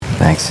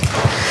Thanks.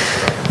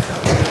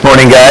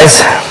 Morning, guys.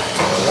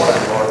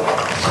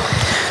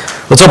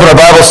 Let's open our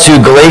Bibles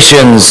to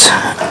Galatians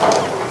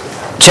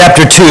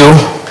chapter 2.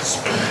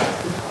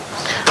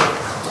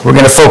 We're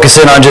going to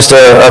focus in on just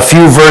a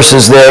few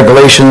verses there.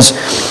 Galatians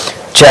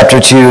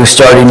chapter 2,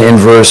 starting in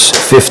verse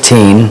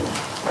 15.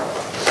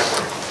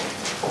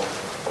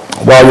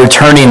 While you're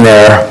turning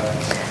there,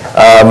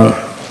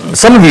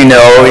 some of you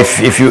know,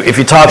 if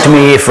you talked to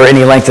me for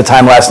any length of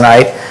time last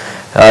night,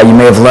 you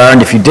may have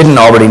learned, if you didn't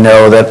already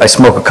know, that I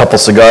smoke a couple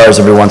cigars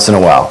every once in a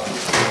while.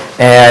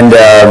 And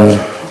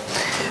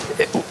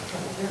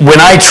when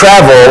I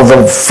travel,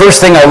 the first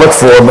thing I look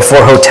for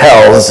before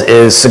hotels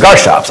is cigar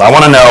shops. I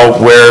want to know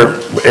where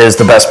is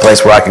the best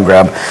place where I can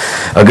grab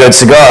a good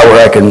cigar,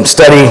 where I can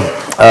study,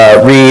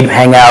 read,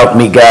 hang out,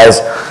 meet guys.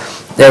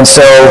 And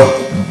so,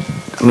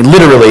 I mean,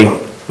 literally,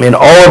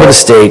 all over the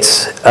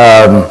States,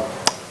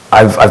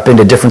 I've been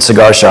to different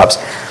cigar shops.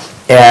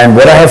 And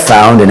what I have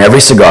found in every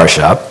cigar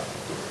shop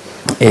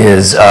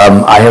is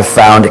I have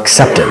found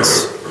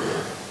acceptance.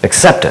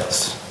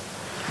 Acceptance.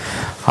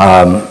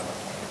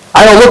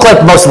 I don't look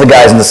like most of the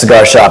guys in the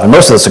cigar shop, and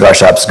most of the cigar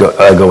shops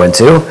go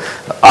into.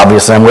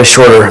 Obviously, I'm way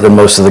shorter than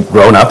most of the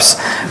grown-ups.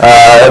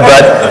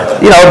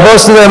 But,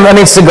 most of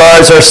them,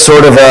 cigars are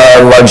sort of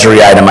a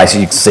luxury item, I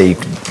you could say you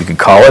could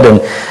call it. And,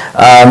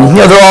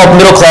 they're all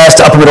middle class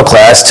to upper middle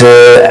class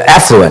to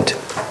affluent.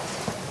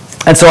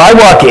 And so I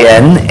walk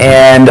in,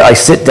 and I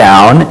sit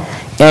down,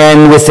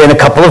 and within a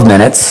couple of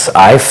minutes,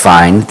 I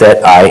find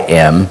that I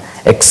am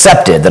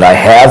accepted, that I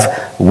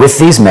have, with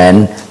these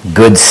men,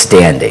 good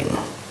standing.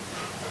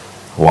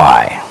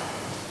 Why?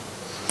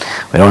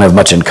 We don't have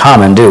much in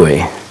common, do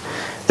we?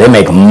 They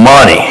make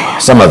money,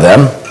 some of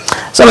them.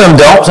 Some of them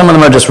don't. Some of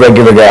them are just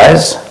regular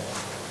guys.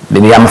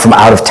 Maybe I'm from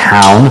out of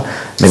town.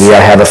 Maybe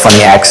I have a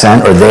funny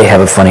accent, or they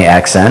have a funny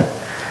accent.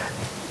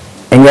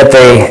 And yet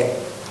they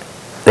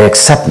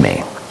accept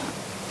me.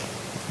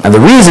 And the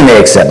reason they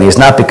accept me is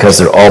not because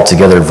they're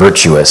altogether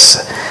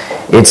virtuous.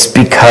 It's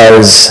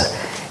because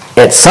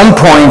at some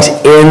point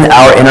in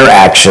our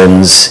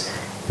interactions,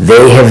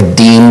 they have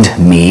deemed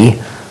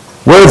me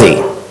worthy.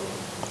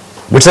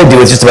 Which they do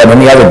with just about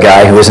any other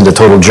guy who isn't a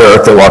total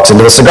jerk that walks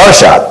into a cigar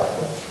shop.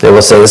 They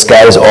will say, this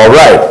guy is all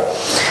right.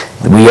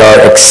 We are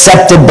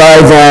accepted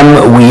by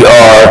them. We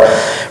are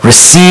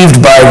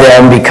received by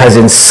them because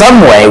in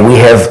some way we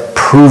have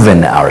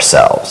proven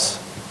ourselves.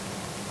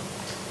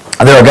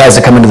 There are guys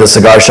that come into the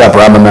cigar shop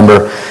where I'm a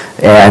member,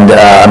 and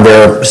I'm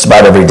there just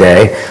about every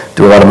day,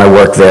 do a lot of my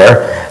work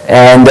there.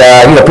 And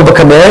people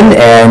come in,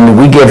 and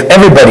we give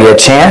everybody a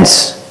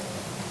chance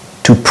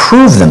to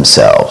prove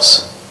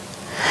themselves.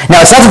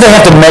 Now, it's not that they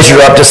have to measure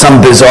up to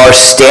some bizarre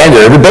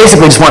standard. We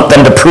basically just want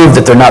them to prove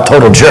that they're not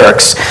total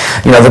jerks,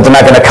 that they're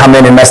not going to come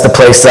in and mess the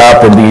place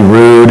up and be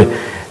rude.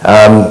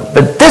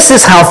 But this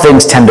is how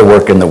things tend to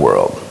work in the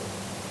world.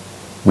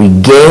 We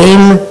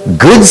gain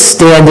good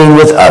standing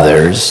with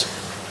others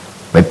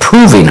by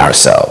proving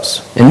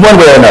ourselves in one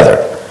way or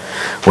another.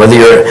 Whether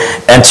you're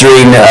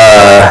entering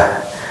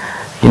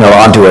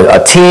onto a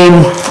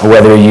team,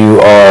 whether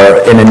you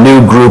are in a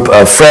new group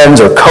of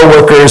friends or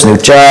coworkers, new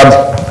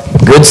job,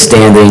 good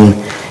standing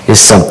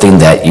is something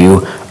that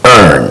you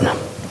earn.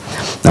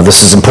 Now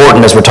this is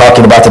important as we're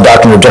talking about the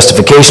doctrine of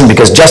justification,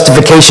 because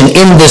justification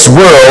in this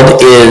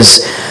world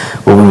is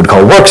what we would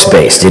call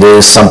works-based. It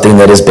is something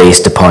that is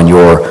based upon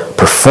your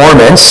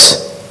performance,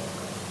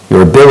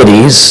 your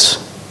abilities.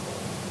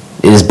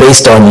 It is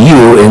based on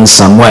you in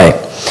some way.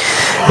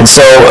 And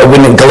so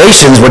when in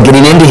Galatians, we're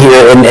getting into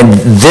here, and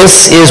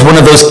this is one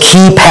of those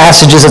key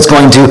passages that's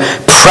going to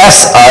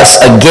press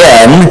us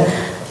again,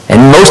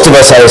 and most of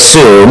us, I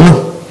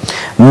assume,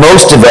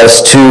 most of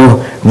us to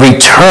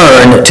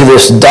return to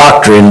this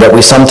doctrine that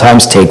we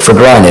sometimes take for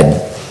granted.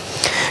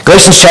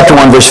 Galatians chapter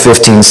 1, verse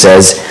 15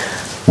 says,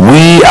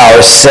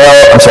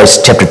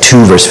 chapter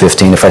 2, verse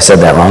 15, if I said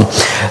that wrong.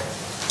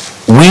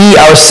 We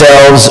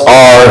ourselves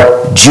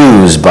are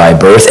Jews by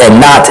birth and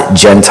not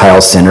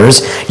Gentile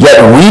sinners, yet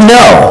we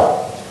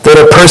know that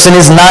a person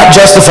is not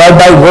justified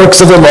by works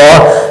of the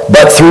law,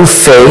 but through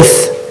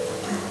faith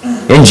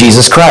in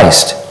Jesus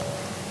Christ.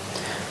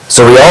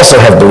 So we also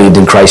have believed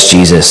in Christ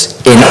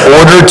Jesus in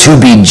order to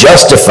be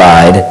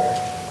justified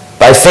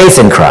by faith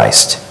in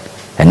Christ,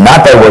 and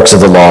not by works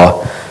of the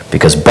law,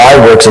 because by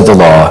works of the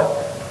law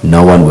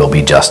no one will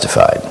be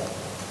justified.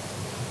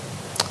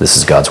 This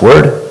is God's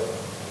word.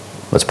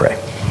 Let's pray.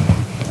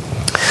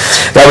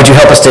 God, would you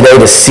help us today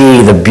to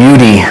see the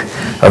beauty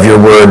of your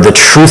word, the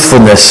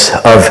truthfulness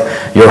of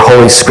your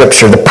holy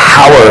scripture, the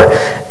power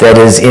that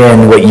is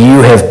in what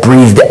you have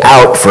breathed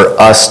out for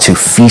us to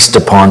feast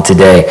upon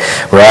today.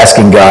 We're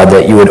asking, God,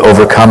 that you would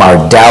overcome our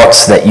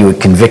doubts, that you would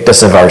convict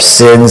us of our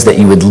sins, that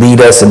you would lead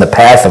us in the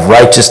path of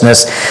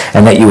righteousness,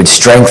 and that you would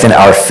strengthen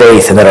our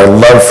faith, and that our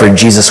love for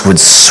Jesus would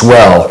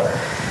swell.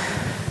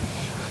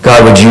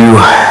 God, would you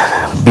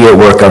be at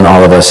work on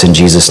all of us in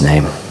Jesus'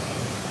 name.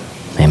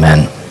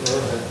 Amen.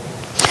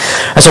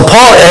 And so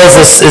Paul has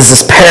this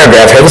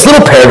paragraph here, this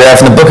little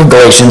paragraph in the book of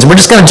Galatians. We're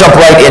just going to jump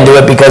right into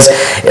it because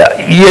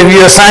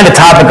you're assigned a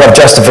topic of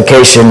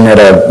justification at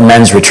a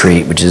men's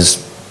retreat, which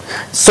is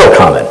so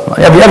common.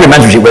 Every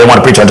men's retreat where they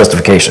want to preach on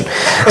justification.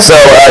 So,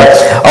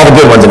 all the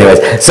good ones anyways.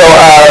 So,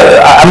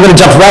 I'm going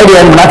to jump right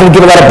in. We're not going to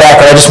give a lot of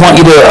background. I just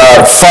want you to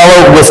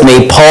follow with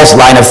me Paul's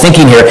line of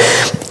thinking here.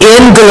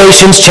 In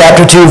Galatians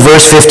chapter 2,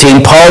 verse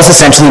 15, Paul is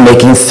essentially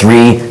making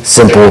three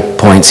simple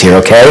points here,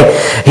 okay?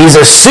 He's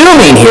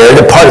assuming here,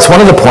 it's one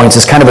of the points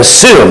is kind of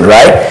assumed,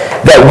 right,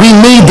 that we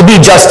need to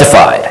be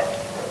justified.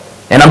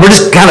 And we're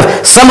just kind of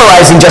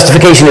summarizing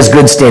justification as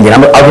good standing.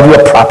 I'll give you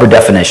a proper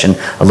definition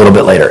a little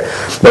bit later.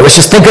 But let's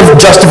just think of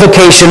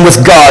justification with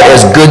God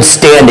as good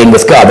standing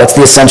with God. That's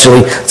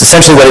essentially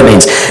what it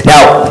means.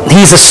 Now,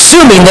 he's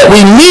assuming that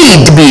we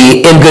need to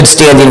be in good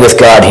standing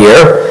with God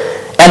here,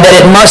 and that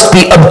it must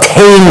be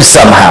obtained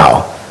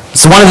somehow.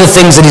 It's one of the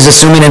things that he's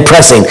assuming and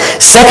pressing.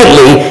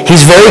 Secondly,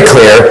 he's very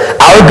clear,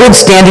 our good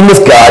standing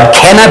with God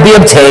cannot be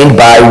obtained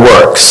by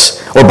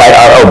works or by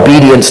our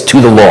obedience to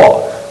the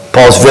law.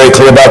 Paul's very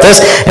clear about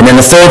this. And then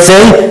the third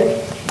thing,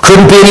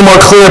 couldn't be any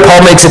more clear.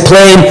 Paul makes it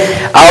plain.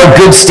 Our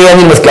good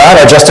standing with God,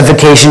 our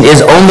justification,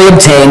 is only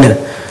obtained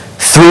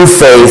through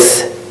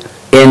faith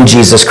in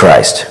Jesus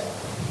Christ.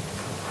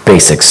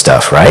 Basic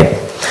stuff, right?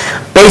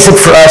 Basic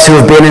for us who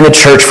have been in the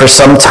church for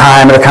some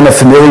time and are kind of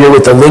familiar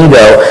with the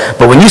lingo.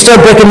 But when you start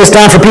breaking this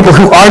down for people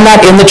who are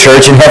not in the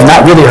church and have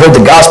not really heard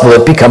the gospel,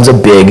 it becomes a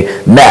big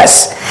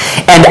mess.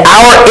 And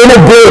our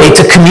inability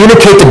to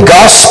communicate the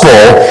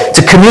gospel,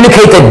 to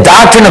communicate the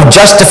doctrine of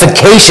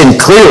justification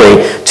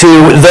clearly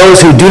to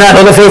those who do not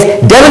know the faith,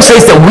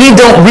 demonstrates that we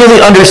don't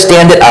really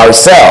understand it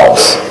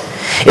ourselves.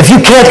 If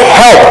you can't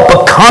help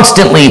but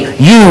constantly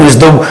use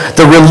the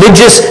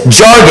religious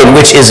jargon,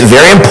 which is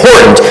very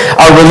important,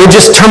 our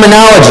religious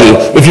terminology,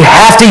 if you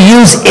have to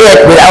use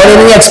it without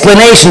any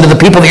explanation to the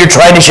people that you're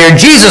trying to share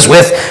Jesus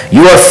with,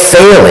 you are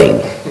failing.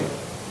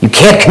 You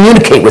can't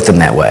communicate with them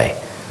that way.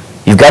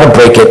 You've got to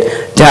break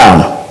it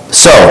down.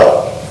 So,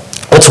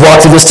 let's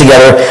walk through this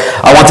together.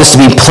 I want this to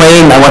be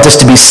plain. I want this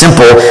to be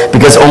simple,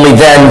 because only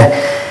then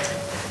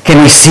can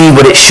we see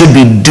what it should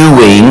be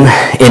doing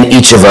in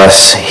each of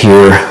us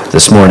here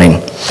this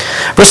morning.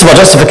 First of all,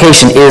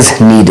 justification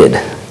is needed,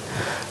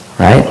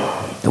 right?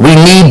 We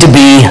need to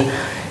be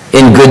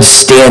in good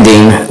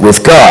standing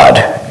with God.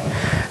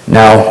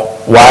 Now,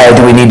 why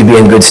do we need to be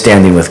in good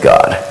standing with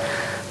God?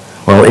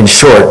 Well, in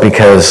short,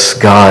 because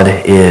God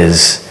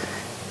is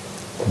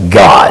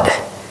God.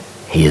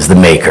 He is the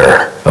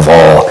maker of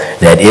all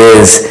that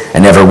is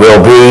and ever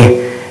will be.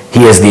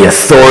 He is the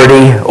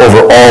authority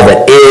over all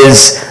that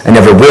is and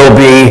ever will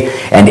be.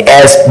 And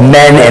as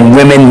men and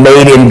women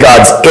made in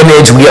God's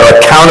image, we are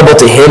accountable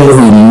to him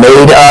who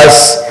made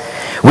us.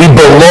 We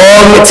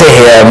belong to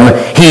him.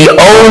 He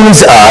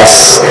owns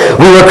us.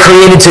 We were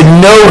created to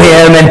know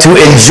him and to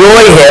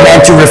enjoy him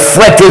and to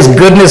reflect his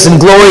goodness and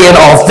glory in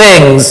all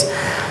things.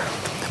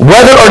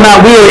 Whether or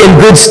not we are in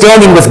good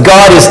standing with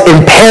God is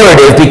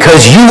imperative,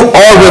 because you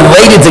are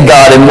related to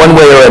God in one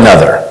way or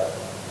another.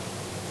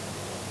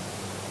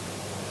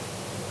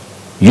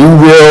 You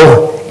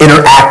will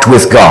interact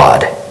with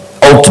God,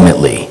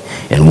 ultimately,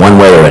 in one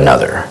way or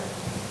another.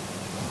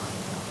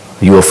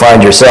 You will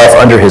find yourself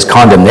under his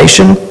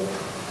condemnation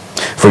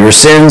for your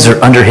sins,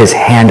 or under his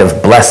hand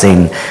of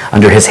blessing,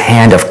 under his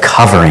hand of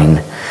covering,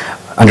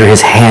 under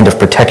his hand of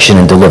protection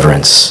and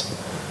deliverance.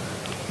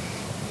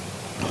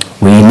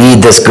 We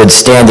need this good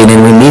standing,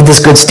 and we need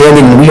this good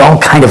standing, and we all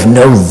kind of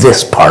know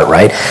this part,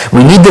 right?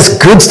 We need this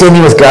good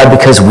standing with God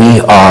because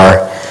we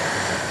are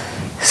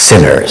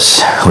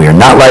sinners. We are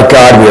not like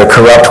God. We are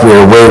corrupt. We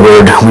are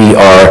wayward. We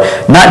are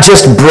not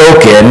just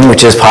broken,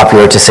 which is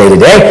popular to say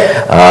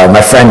today.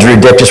 My friend Drew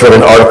Dick just wrote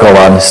an article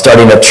on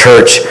starting a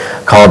church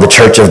called the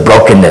Church of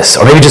Brokenness,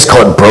 or maybe just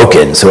call it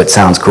Broken, so it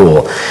sounds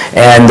cool.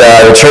 And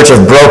the Church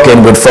of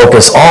Broken would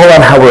focus all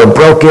on how we're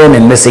broken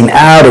and missing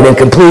out and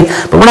incomplete,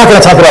 but we're not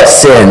going to talk about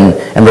sin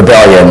and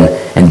rebellion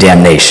and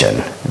damnation.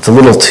 It's a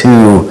little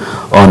too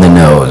on the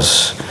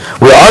nose.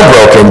 We are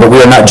broken, but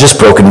we are not just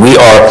broken. We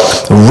are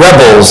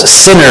rebels,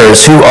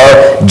 sinners who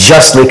are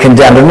justly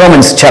condemned. In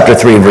Romans chapter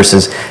 3,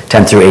 verses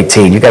 10 through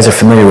 18, you guys are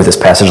familiar with this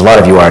passage. A lot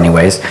of you are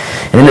anyways.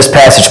 And in this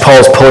passage, Paul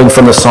is pulling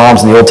from the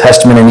Psalms in the Old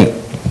Testament,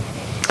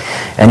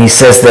 and he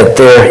says that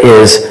there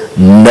is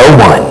no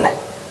one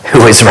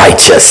who is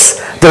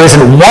righteous. There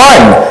isn't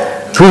one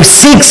who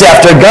seeks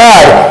after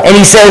God. And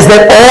he says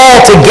that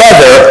all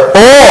together,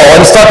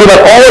 and he's talking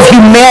about all of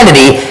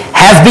humanity,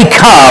 have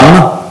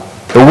become,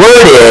 the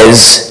word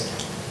is,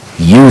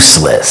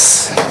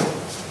 useless.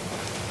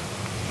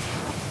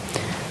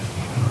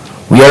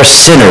 We are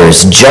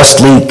sinners,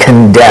 justly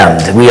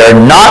condemned. We are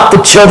not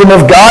the children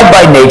of God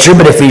by nature,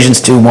 but Ephesians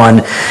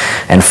 2:1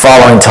 and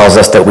following tells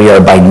us that we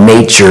are by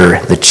nature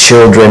the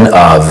children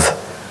of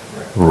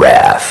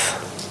wrath.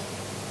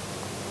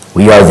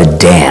 We are the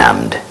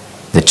damned.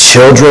 the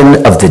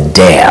children of the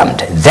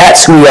damned.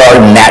 That's who we are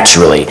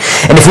naturally.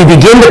 And if we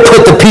begin to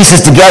put the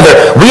pieces together,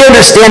 we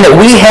understand that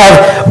we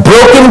have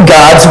broken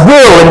God's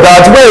will and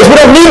God's ways. We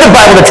don't need the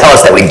Bible to tell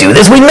us that we do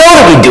this. We know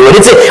that we do it.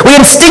 We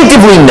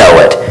instinctively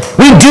know it.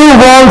 We do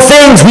wrong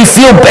things. We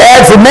feel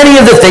bad for many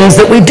of the things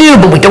that we do,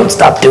 but we don't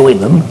stop doing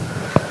them.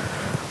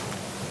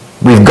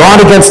 We've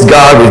gone against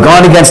God. We've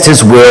gone against his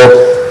will.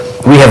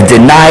 We have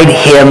denied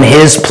him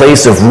his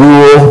place of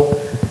rule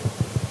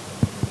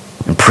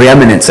and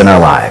preeminence in our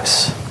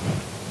lives.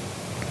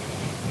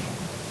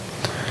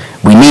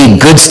 We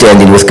need good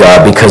standing with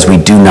God because we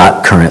do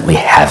not currently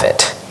have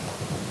it.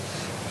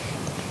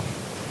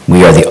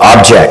 We are the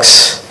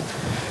objects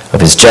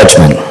of his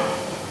judgment.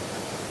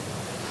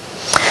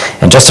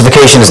 And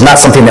justification is not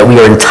something that we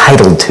are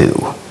entitled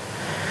to.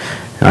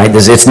 Right?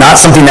 It's not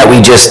something that we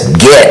just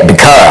get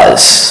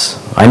because.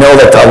 I know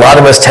that a lot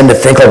of us tend to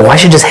think, like, well, I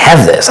should just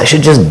have this. I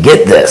should just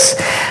get this.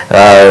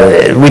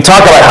 We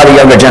talk about how the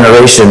younger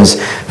generations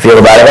feel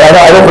about it.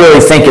 I don't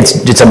really think it's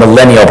a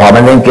millennial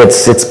problem. I think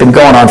it's been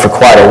going on for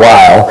quite a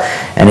while,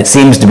 and it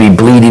seems to be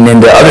bleeding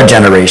into other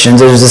generations.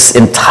 There's this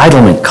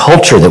entitlement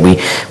culture that we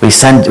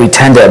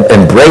tend to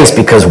embrace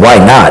because why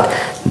not?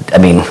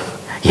 I mean,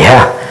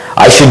 yeah,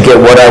 I should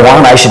get what I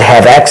want. I should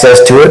have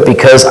access to it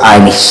because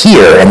I'm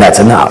here, and that's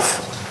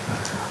enough.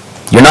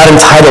 You're not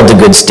entitled to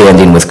good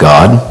standing with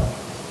God.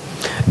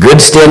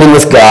 Good standing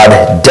with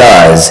God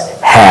does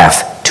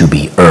have to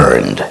be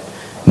earned.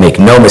 Make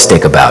no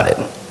mistake about it.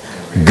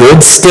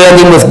 Good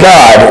standing with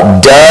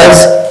God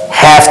does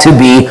have to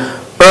be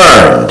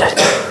earned.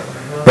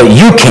 But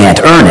you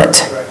can't earn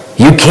it.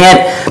 You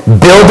can't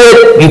build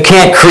it. You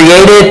can't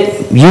create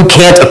it. You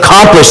can't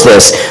accomplish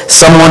this.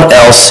 Someone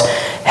else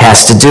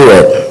has to do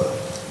it.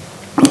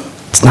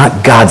 It's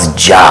not God's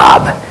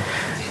job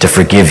to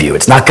forgive you.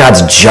 It's not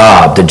God's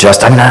job to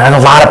just, and a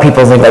lot of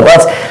people think like,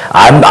 well,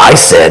 I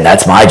sin,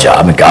 that's my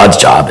job, and God's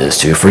job is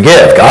to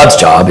forgive. God's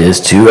job is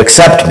to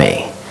accept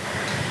me.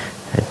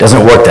 It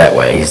doesn't work that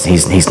way.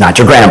 He's not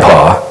your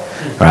grandpa,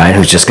 right,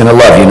 who's just going to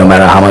love you no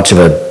matter how much of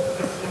a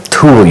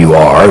tool you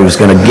are, who's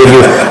going to give you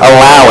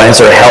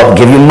allowance or help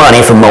give you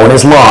money for mowing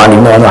his lawn,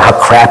 even though I know how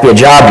crappy a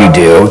job you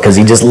do, because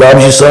he just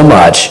loves you so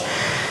much.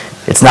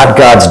 It's not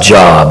God's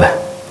job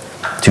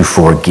to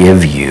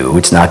forgive you.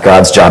 It's not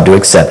God's job to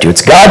accept you.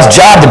 It's God's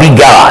job to be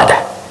God.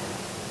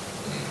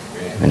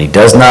 And he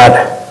does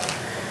not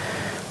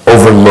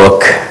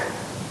overlook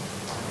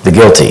the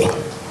guilty.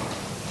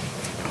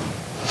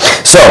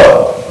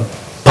 So,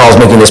 Paul's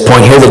making this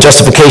point here that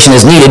justification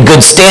is needed,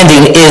 good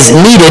standing is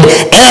needed,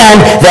 and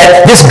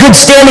that this good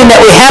standing that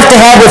we have to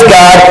have with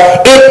God,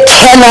 it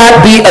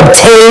cannot be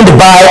obtained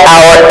by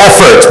our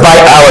effort, by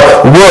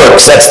our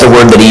works. That's the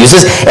word that he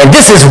uses. And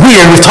this is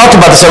weird. We've talked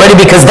about this already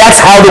because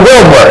that's how the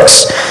world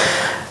works.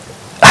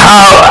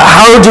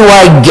 How do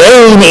I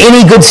gain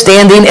any good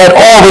standing at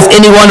all with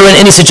anyone or in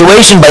any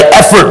situation? By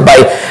effort,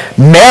 by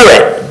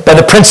merit, by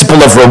the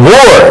principle of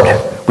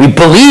reward. We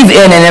believe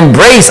in and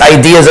embrace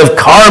ideas of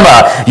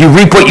karma. You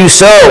reap what you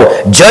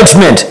sow.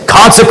 Judgment,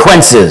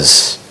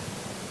 consequences.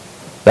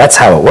 That's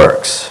how it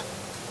works.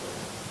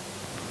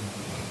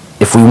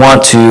 If we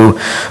want to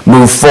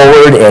move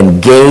forward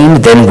and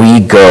gain, then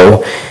we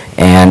go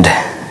and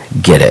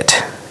get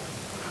it.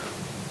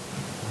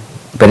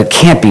 But it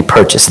can't be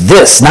purchased.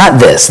 Not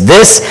this.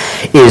 This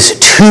is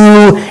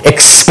too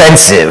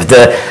expensive.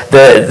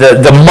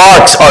 The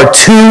marks are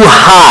too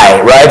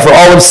high, right? For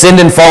all have sinned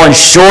and fallen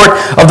short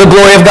of the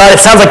glory of God. It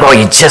sounds like, oh,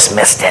 you just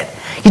missed it.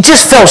 You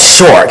just fell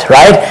short,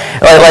 right?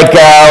 Like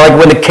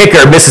when the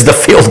kicker misses the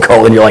field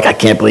goal and you're like, I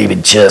can't believe he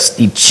just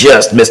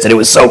missed it. It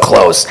was so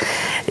close.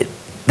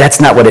 That's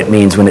not what it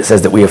means when it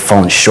says that we have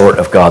fallen short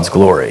of God's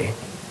glory.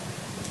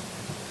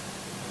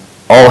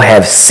 All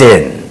have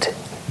sinned.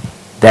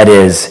 That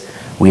is,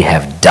 we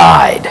have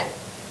died,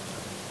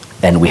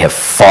 and we have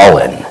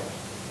fallen,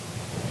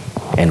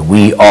 and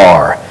we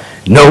are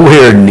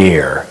nowhere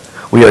near.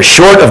 We are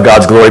short of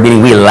God's glory,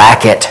 meaning we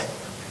lack it.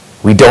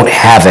 We don't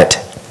have it.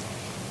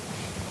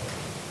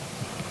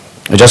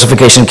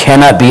 Justification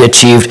cannot be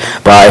achieved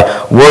by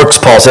works,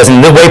 Paul says.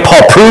 And the way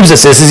Paul proves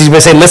this is he's going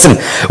to say, listen,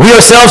 we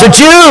ourselves are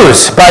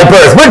Jews by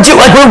birth. We're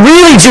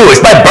really Jewish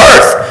by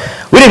birth.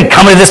 We didn't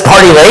come into this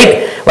party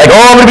late. Like,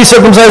 oh, I'm going to be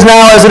circumcised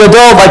now as an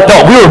adult. Like,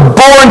 no, we were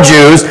born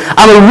Jews.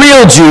 I'm a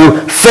real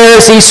Jew,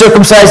 Pharisee,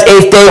 circumcised,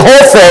 8th day,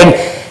 whole thing.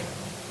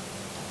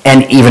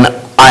 And even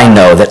I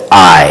know that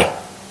I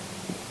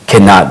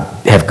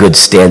cannot have good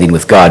standing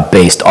with God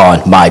based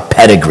on my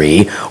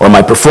pedigree or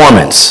my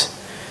performance.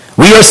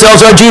 We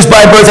ourselves are Jews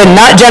by birth and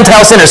not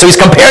Gentile sinners. So he's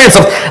comparing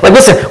himself. Like,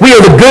 listen, we are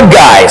the good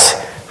guys,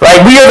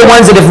 right? We are the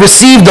ones that have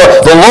received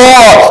the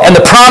law and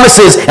the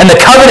promises and the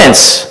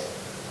covenants.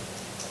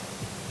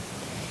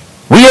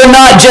 We are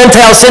not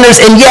Gentile sinners,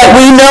 and yet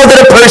we know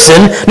that a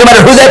person, no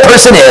matter who that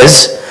person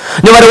is,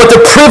 no matter what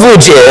their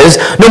privilege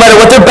is, no matter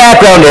what their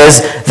background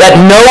is, that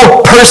no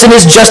person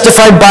is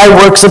justified by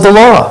works of the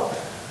law.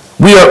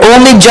 We are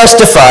only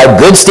justified,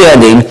 good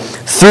standing,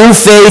 through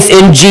faith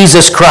in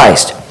Jesus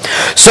Christ.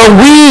 So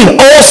we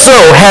also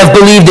have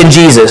believed in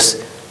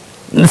Jesus.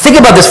 Think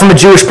about this from a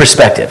Jewish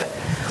perspective.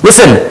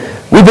 Listen,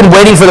 we've been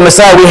waiting for the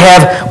Messiah. We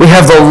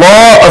have the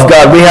law of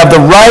God. We have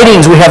the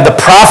writings. We have the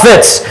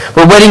prophets.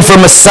 We're waiting for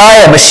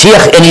Messiah,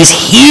 Mashiach, and he's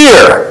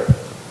here.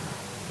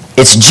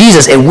 It's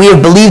Jesus, and we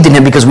have believed in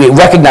him because we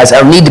recognize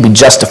our need to be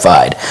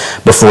justified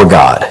before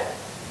God.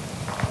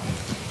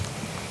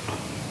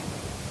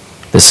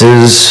 This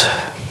is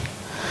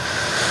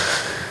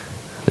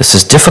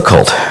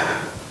difficult.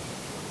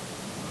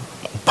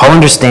 Paul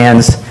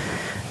understands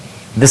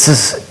this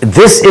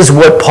is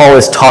what Paul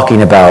is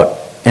talking about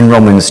in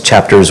Romans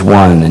chapters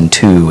 1 and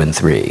 2 and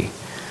 3.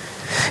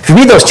 If you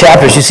read those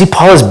chapters, you see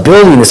Paul is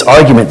building this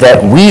argument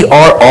that we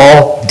are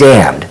all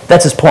damned.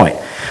 That's his point.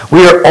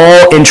 We are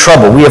all in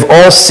trouble. We have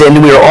all sinned.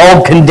 We are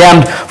all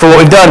condemned for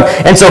what we've done.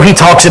 And so he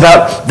talks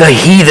about the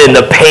heathen,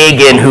 the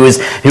pagan, who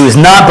has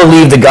not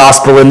believed the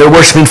gospel, and they're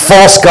worshiping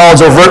false gods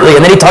overtly.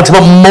 And then he talks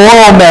about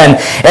moral men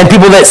and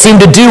people that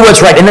seem to do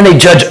what's right, and then they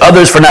judge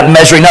others for not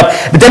measuring up.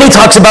 But then he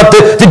talks about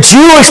the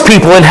Jewish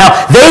people and how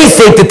they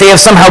think that they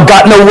have somehow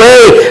gotten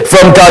away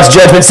from God's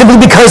judgment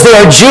simply because they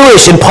are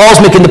Jewish. And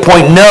Paul's making the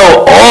point,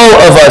 no, all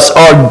of us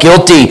are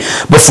guilty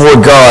before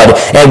God,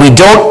 and we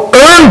don't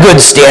earn good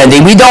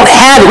standing. We don't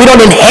have it. We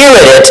don't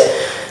inherit it.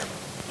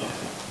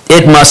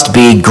 It must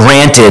be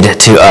granted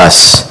to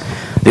us.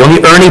 The only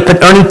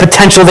earning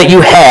potential that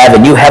you have,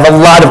 and you have a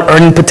lot of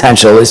earning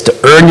potential, is to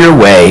earn your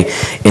way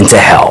into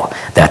hell.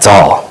 That's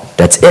all.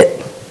 That's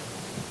it.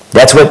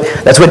 That's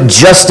what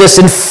justice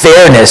and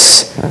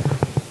fairness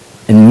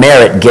and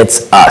merit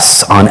gets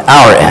us on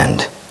our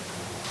end.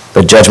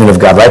 The judgment of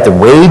God, right? The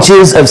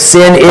wages of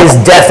sin is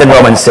death in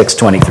Romans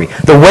 6:23.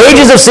 The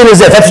wages of sin is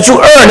death. That's what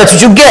you earn. That's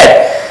what you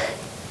get.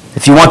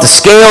 If you want the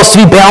scales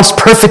to be balanced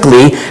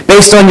perfectly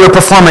based on your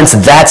performance,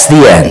 that's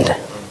the end.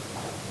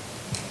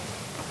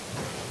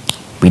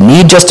 We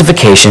need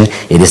justification.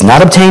 It is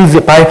not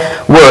obtained by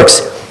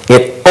works.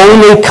 It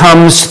only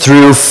comes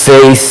through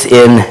faith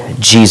in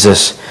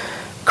Jesus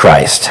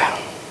Christ.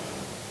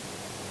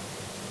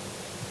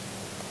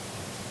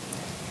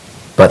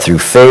 But through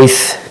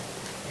faith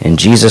in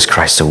Jesus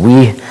Christ. So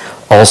we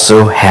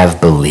also have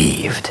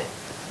believed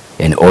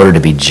in order to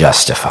be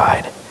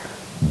justified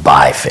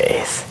by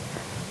faith.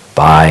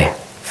 By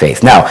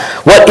faith. Now,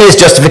 what is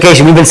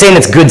justification? We've been saying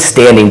it's good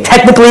standing.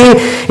 Technically,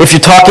 if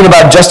you're talking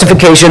about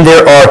justification,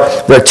 there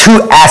are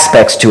two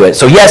aspects to it.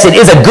 So yes, it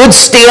is a good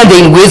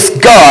standing with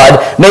God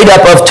made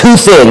up of two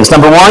things.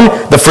 Number one,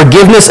 the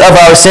forgiveness of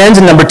our sins,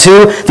 and number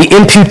two, the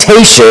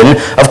imputation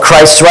of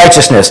Christ's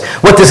righteousness.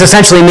 What this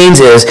essentially means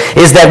is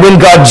that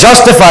when God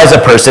justifies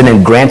a person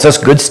and grants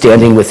us good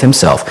standing with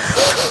himself,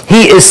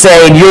 he is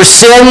saying, your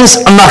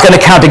sins, I'm not going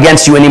to count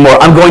against you anymore.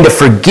 I'm going to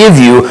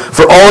forgive you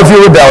for all of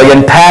your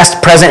rebellion,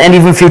 past, present, and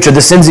even future,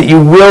 the sins that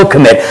you will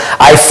commit.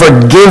 I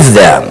forgive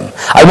them.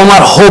 I will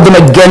not hold them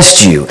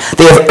against you.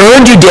 They have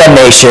earned you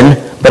damnation,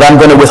 but I'm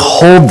going to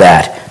withhold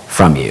that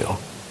from you.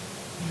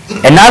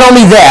 And not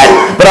only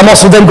that, but I'm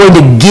also then going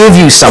to give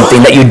you something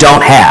that you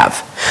don't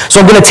have.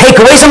 So I'm going to take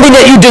away something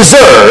that you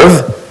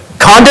deserve,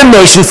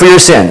 condemnation for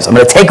your sins. I'm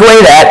going to take away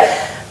that,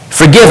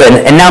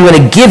 forgiven, and now I'm going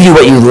to give you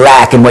what you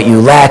lack, and what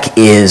you lack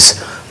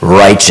is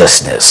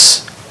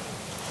righteousness.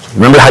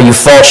 Remember how you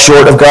fall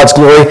short of God's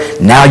glory?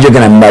 Now you're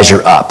going to measure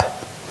up.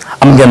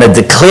 I'm going to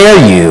declare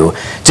you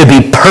to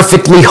be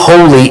perfectly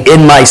holy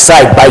in my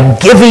sight by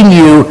giving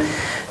you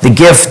the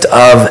gift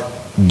of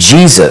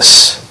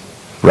Jesus'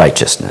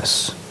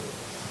 righteousness.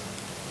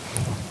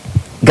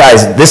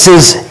 Guys, this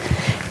is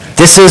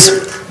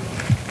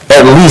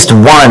at least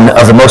one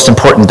of the most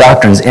important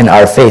doctrines in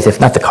our faith, if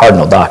not the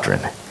cardinal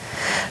doctrine.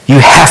 You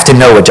have to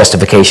know what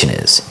justification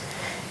is.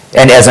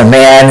 And as a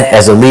man,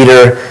 as a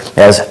leader,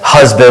 as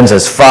husbands,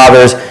 as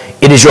fathers,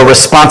 it is your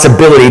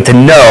responsibility to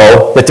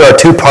know that there are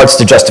two parts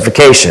to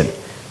justification.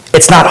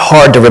 It's not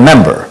hard to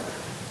remember.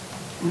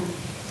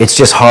 It's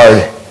just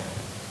hard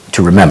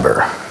to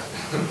remember.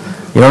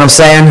 You know what I'm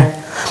saying?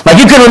 Like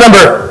you can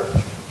remember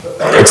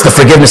it's the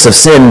forgiveness of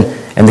sin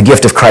and the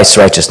gift of Christ's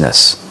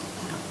righteousness.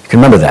 You can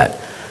remember that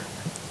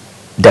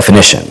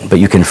definition, but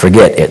you can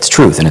forget its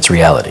truth and its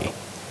reality.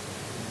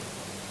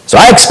 So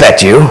I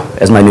expect you,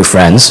 as my new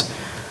friends,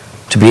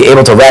 to be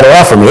able to rattle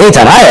off for me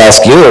anytime I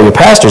ask you or your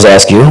pastors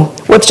ask you,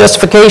 what's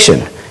justification?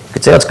 You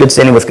could say it's good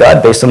standing with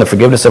God based on the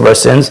forgiveness of our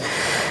sins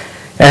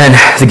and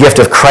the gift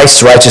of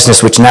Christ's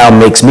righteousness, which now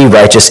makes me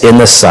righteous in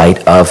the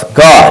sight of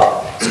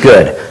God. It's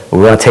good. But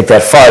we want to take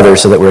that farther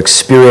so that we're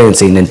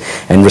experiencing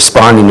and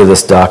responding to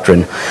this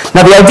doctrine.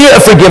 Now, the idea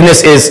of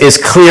forgiveness is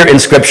clear in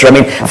Scripture. I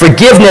mean,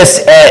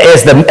 forgiveness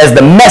as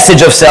the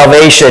message of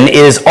salvation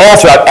is all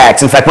throughout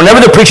Acts. In fact,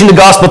 whenever they're preaching the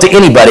gospel to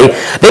anybody,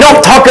 they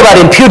don't talk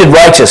about imputed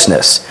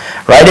righteousness.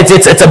 Right?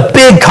 It's a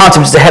big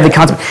concept. It's a heavy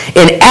concept.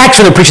 In Acts,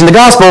 when they're preaching the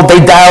gospel,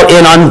 they dial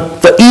in on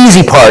the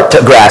easy part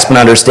to grasp and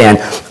understand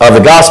of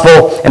the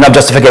gospel and of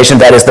justification.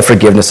 That is the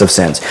forgiveness of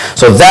sins.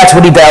 So that's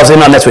what he dials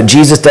in on. That's what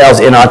Jesus dials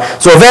in on.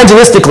 So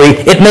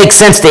evangelistically, it makes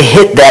sense to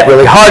hit that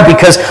really hard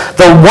because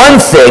the one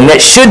thing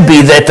that should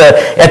be that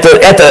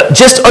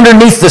just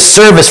underneath the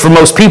surface for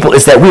most people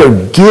is that we are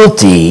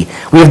guilty.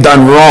 We have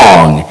done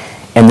wrong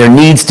And there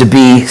needs to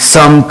be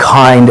some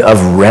kind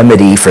of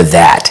remedy for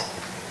that.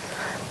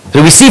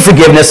 So we see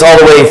forgiveness all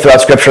the way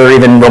throughout Scripture,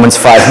 even Romans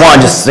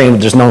 5:1, just saying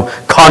there's no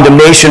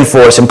condemnation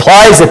for us,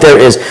 implies that there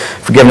is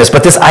forgiveness.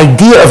 But this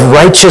idea of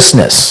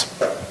righteousness,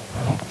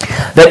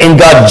 that in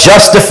God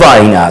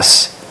justifying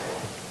us,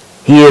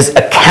 he is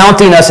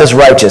accounting us as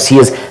righteous. He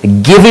is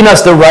giving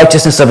us the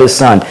righteousness of his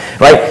Son,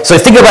 right? So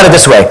think about it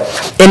this way.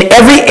 In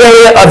every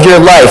area of your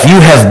life,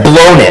 you have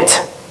blown it.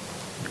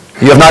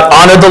 You have not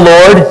honored the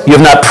Lord. You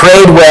have not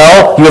prayed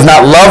well. You have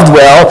not loved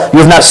well. You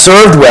have not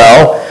served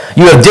well.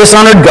 You have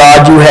dishonored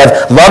God. You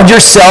have loved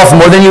yourself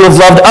more than you have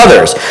loved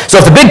others. So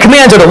if the big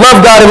commands are to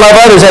love God and love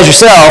others as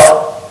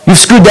yourself, you've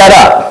screwed that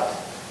up,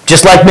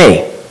 just like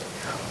me.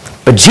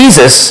 But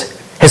Jesus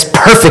has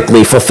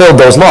perfectly fulfilled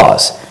those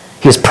laws.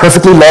 He has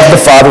perfectly loved the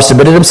Father,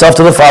 submitted himself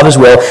to the Father's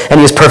will, and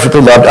he has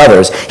perfectly loved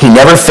others. He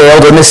never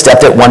failed or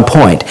misstepped at one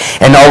point.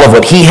 And all of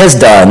what he has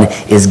done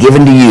is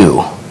given to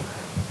you.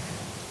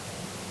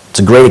 It's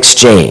a great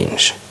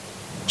exchange.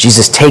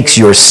 Jesus takes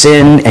your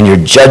sin and your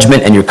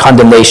judgment and your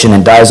condemnation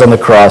and dies on the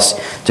cross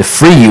to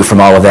free you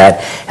from all of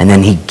that, and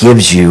then he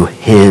gives you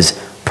his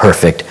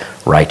perfect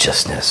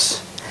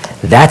righteousness.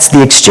 That's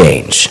the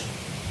exchange.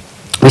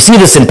 We see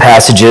this in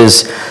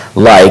passages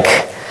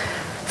like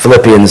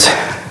Philippians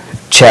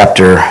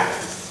chapter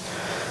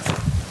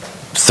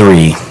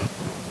 3.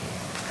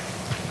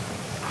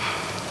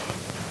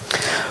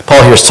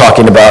 Paul here is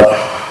talking about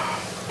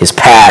his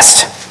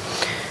past,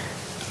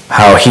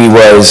 how he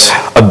was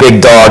a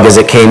big dog as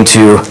it came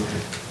to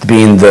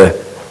being the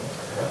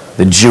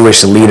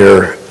Jewish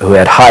leader who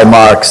had high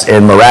marks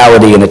in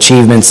morality and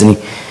achievements. And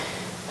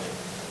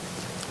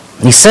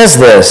he says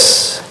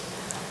this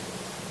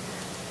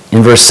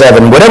in verse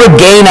 7, whatever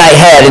gain I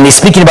had, and he's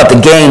speaking about the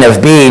gain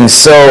of being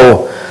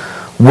so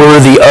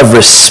worthy of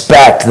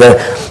respect,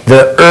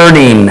 the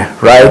earning,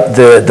 right,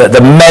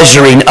 the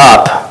measuring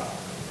up.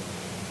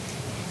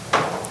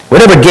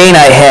 Whatever gain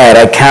I had,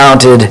 I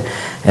counted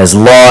as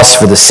loss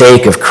for the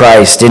sake of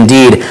Christ.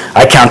 Indeed,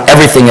 I count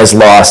everything as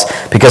loss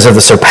because of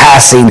the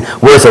surpassing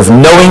worth of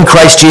knowing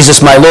Christ Jesus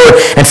my Lord,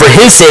 and for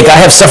his sake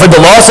I have suffered the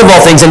loss of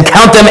all things and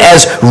count them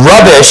as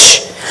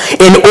rubbish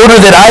in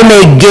order that I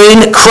may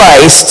gain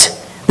Christ.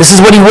 This is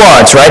what he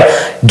wants, right?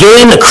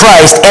 Gain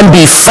Christ and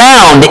be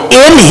found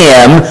in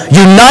him,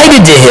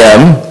 united to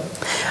him. I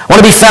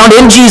want to be found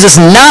in Jesus,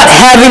 not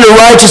having a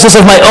righteousness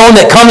of my own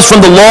that comes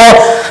from the law,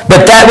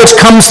 but that which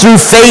comes through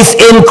faith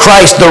in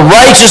Christ, the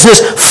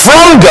righteousness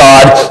from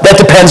God that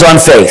depends on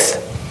faith.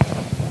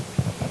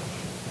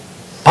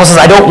 Paul says,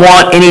 I don't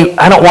want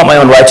my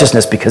own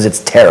righteousness because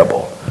it's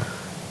terrible.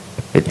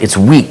 It's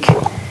weak.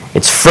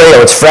 It's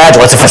frail. It's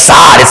fragile. It's a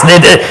facade.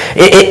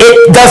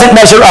 It doesn't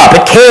measure up.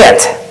 It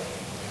can't.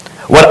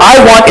 What I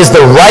want is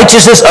the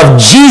righteousness of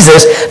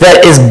Jesus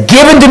that is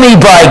given to me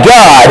by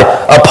God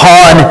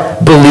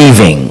upon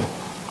believing.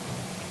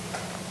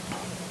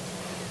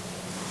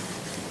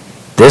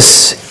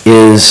 This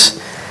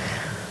is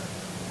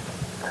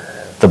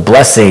the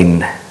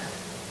blessing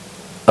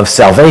of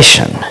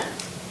salvation,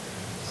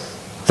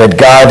 that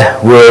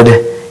God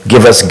would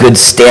give us good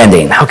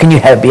standing. How can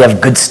you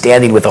have good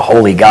standing with a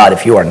holy God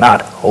if you are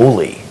not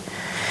holy?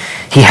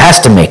 He has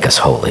to make us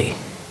holy.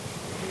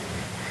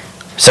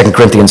 2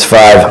 Corinthians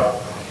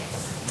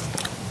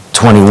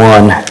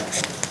 5:21.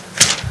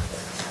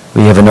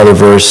 We have another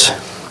verse.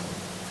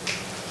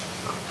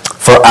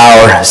 For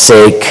our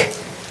sake,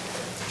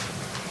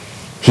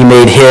 he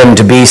made him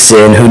to be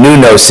sin who knew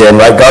no sin,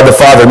 right? God the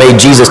Father made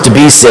Jesus to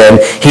be sin,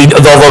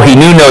 although he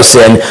knew no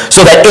sin,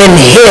 so that in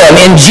him,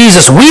 in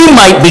Jesus, we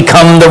might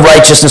become the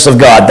righteousness of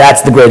God.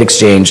 That's the great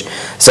exchange.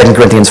 2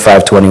 Corinthians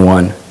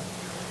 5:21.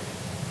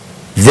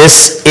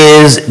 This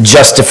is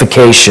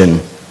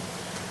justification.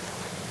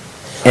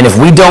 And if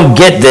we don't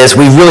get this,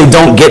 we really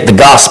don't get the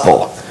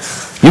gospel.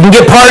 You can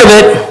get part of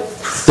it.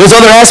 There's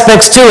other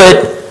aspects to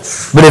it.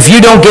 But if you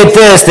don't get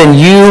this, then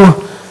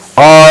you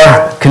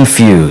are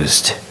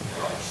confused.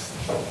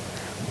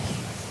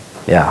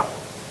 Yeah.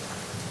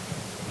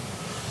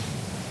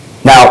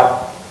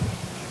 Now,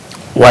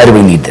 why do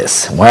we need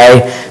this?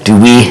 Why do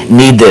we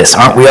need this?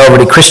 Aren't we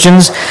already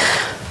Christians?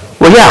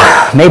 Well,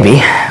 yeah,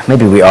 maybe.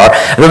 Maybe we are.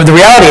 The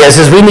reality is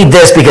we need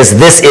this because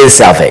this is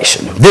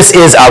salvation. This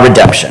is our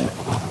redemption.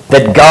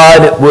 That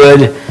God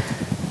would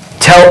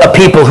tell a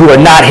people who are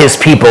not his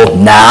people,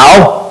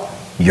 now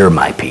you're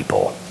my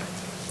people.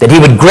 That he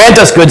would grant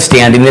us good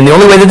standing, and the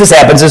only way that this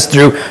happens is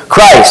through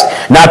Christ,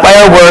 not by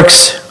our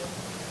works.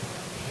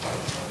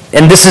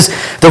 And this is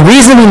the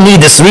reason we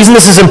need this. The reason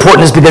this is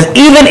important is because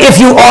even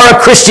if you are a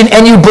Christian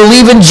and you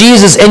believe in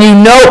Jesus and you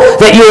know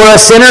that you are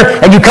a sinner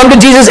and you come to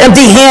Jesus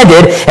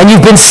empty-handed and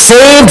you've been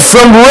saved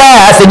from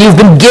wrath and you've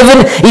been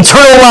given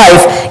eternal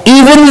life,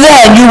 even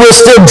then you will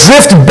still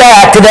drift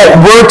back to that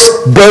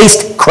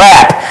works-based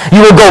crap.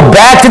 You will go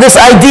back to this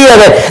idea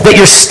that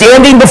you're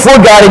standing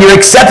before God and your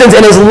acceptance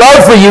and his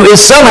love for you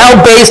is somehow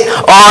based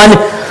on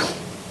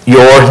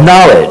your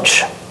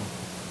knowledge.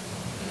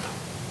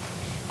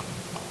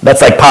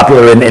 That's like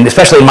popular,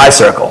 especially in my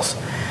circles,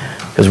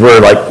 because we're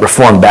like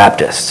Reformed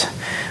Baptists.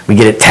 we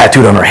get it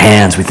tattooed on our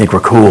hands. We think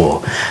we're cool.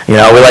 You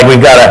know,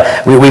 we've got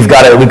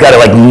to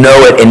like know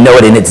it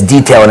in its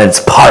detail and its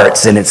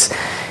parts, and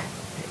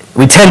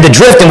we tend to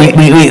drift, and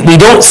we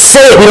don't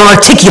say it, we don't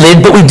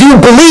articulate it, but we do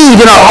believe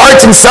in our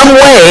hearts in some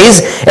ways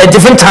at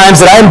different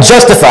times that I am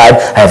justified.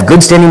 I have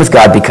good standing with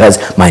God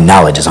because my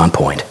knowledge is on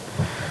point.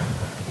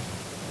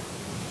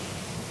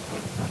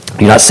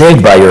 You're not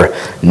saved by your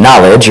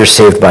knowledge, you're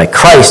saved by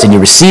Christ, and you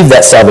receive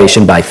that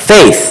salvation by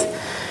faith.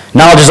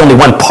 Knowledge is only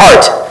one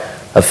part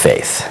of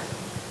faith.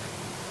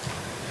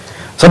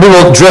 Some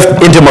people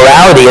drift into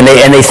morality, and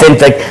they think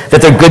that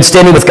their good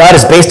standing with God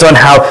is based on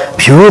how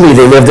purely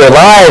they live their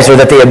lives, or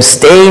that they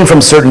abstain from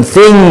certain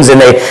things,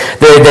 and they're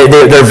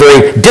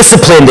very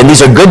disciplined, and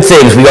these are good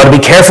things. We ought to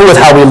be careful with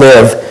how we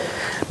live.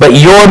 But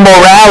your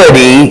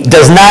morality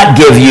does not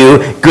give you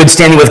good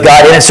standing with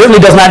God, and it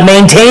certainly does not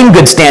maintain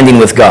good standing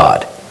with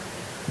God.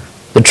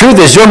 The truth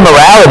is, your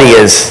morality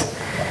is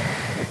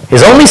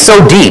only so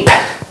deep.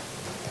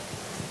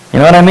 You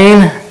know what I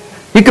mean?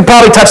 You could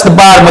probably touch the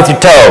bottom with your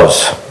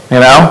toes. You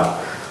know,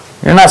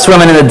 you're not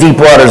swimming in the deep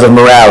waters of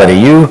morality.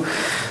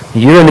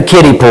 You're in the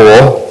kiddie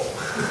pool.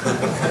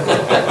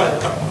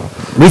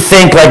 We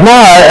think like,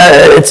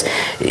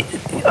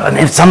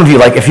 it's some of you,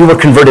 like if you were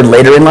converted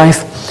later in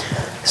life,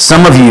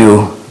 some of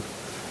you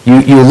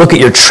look at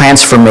your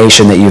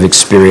transformation that you've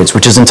experienced,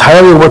 which is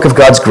entirely a work of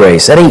God's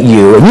grace. That ain't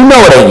you, and you know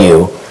it ain't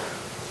you.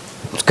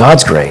 It's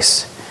God's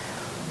grace.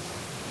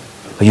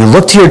 But you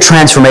look to your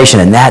transformation,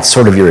 and that's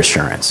sort of your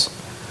assurance.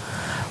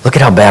 Look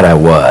at how bad I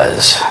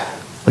was.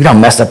 Look at how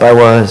messed up I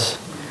was,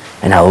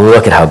 and now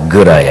look at how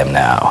good I am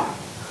now.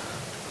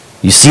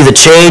 You see the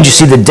change, you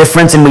see the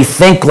difference, and we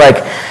think like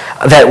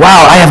that,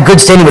 wow, I have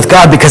good standing with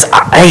God because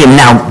I am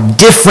now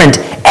different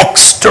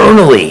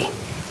externally.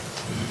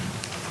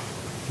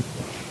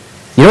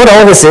 You know what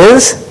all this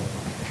is?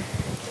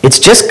 It's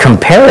just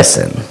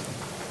comparison.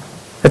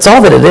 That's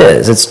all that it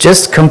is. It's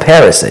just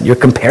comparison. You're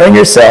comparing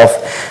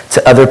yourself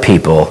to other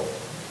people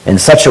in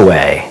such a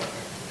way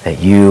that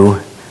you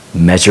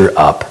measure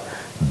up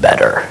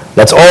better.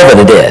 That's all that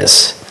it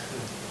is.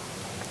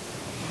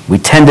 We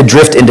tend to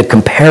drift into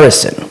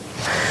comparison.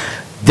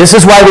 This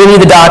is why we need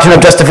the doctrine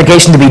of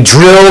justification to be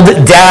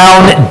drilled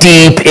down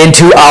deep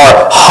into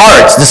our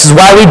hearts. This is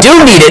why we do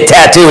need it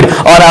tattooed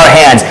on our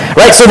hands,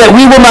 right? So that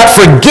we will not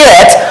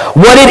forget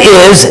what it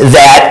is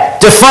that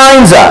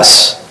defines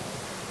us.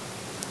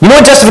 You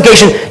know what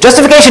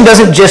justification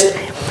doesn't just,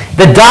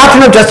 the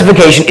doctrine of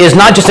justification is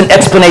not just an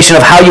explanation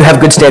of how you have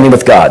good standing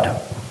with God.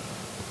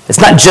 It's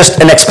not just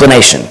an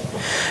explanation.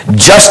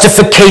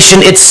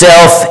 Justification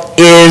itself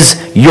is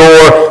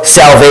your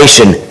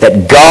salvation,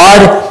 that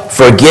God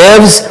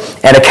forgives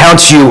and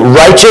accounts you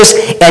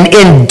righteous, and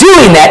in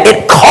doing that,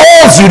 it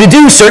calls you to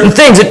do certain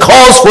things. It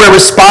calls for a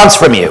response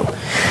from you.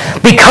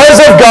 Because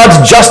of God's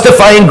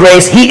justifying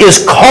grace, He is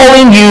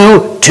calling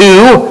you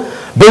to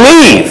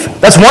believe.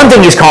 That's one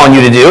thing He's calling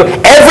you to do.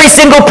 Every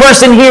single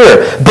person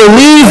here,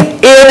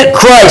 believe in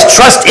Christ,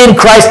 trust in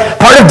Christ.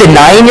 Part of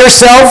denying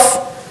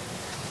yourself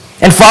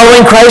and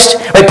following Christ,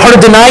 right? Part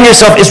of denying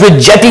yourself is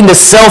rejecting the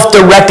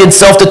self-directed,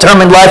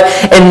 self-determined life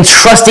and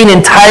trusting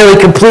entirely,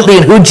 completely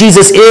in who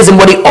Jesus is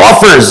and what He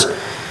offers.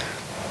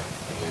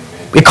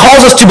 It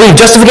calls us to believe.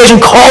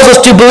 Justification calls us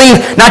to believe,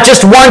 not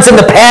just once in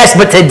the past,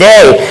 but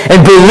today.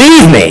 And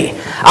believe me,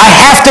 I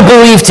have to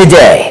believe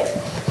today.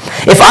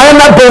 If I am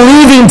not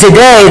believing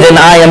today, then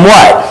I am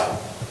what?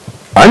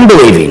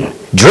 Unbelieving,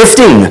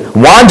 drifting,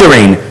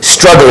 wandering,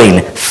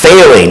 struggling,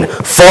 failing,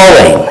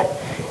 falling.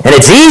 And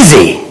it's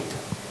easy.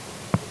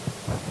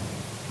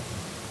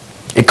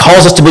 It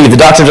calls us to believe. The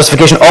doctrine of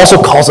justification also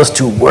calls us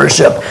to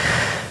worship.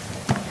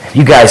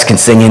 You guys can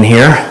sing in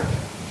here.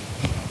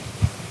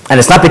 And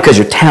it's not because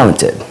you're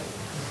talented.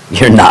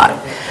 You're not.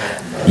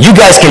 You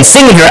guys can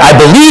sing in here. I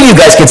believe you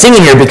guys can sing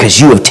in here because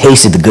you have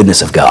tasted the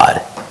goodness of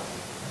God.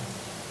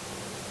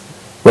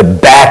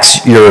 What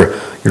backs your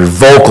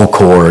vocal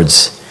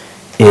cords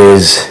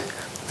is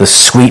the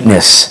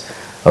sweetness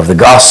of the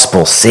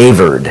gospel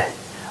savored.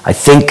 I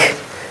think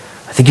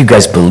you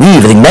guys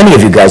believe. I think many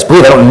of you guys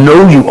believe. I don't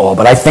know you all,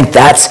 but I think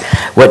that's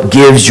what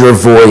gives your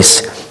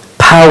voice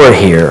power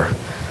here.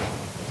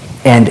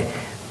 And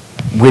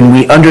when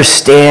we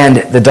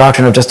understand the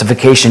doctrine of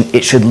justification, it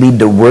should lead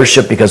to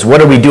worship, because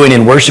what are we doing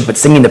in worship but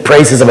singing the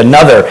praises of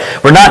another?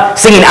 We're not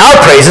singing our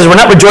praises.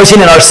 We're not rejoicing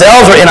in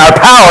ourselves or in our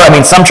power. I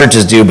mean, some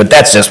churches do, but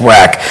that's just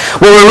whack.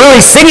 What we're really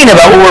singing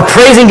about, what we're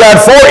praising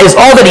God for, is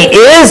all that He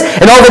is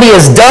and all that He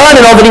has done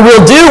and all that He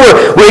will do.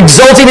 We're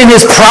exulting in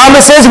His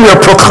promises, and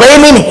we're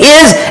proclaiming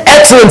His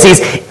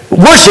excellencies.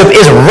 Worship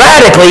is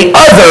radically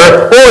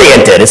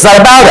other-oriented. It's not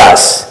about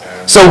us.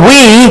 So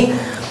we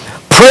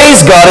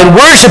praise God and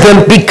worship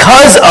Him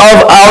because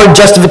of our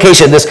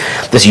justification, this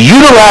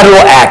unilateral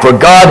act where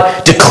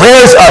God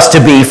declares us to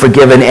be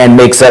forgiven and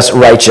makes us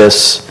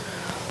righteous.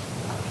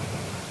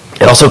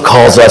 It also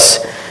calls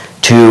us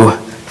to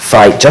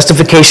fight.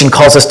 Justification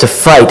calls us to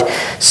fight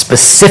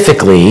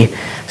specifically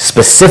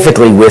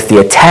with the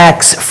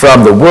attacks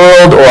from the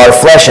world or our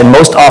flesh, and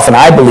most often,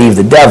 I believe,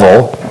 the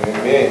devil,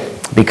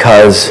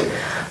 because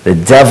The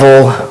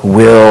devil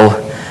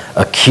will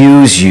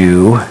accuse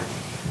you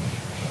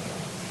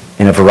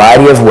in a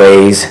variety of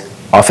ways,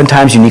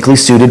 oftentimes uniquely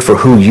suited for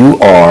who you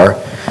are,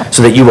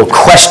 so that you will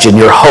question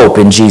your hope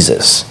in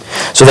Jesus,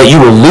 so that you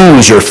will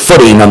lose your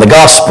footing on the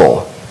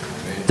gospel.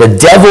 The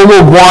devil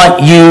will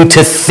want you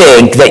to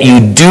think that you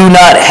do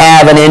not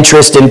have an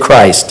interest in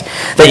Christ,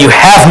 that you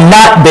have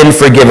not been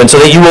forgiven, so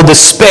that you will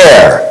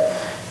despair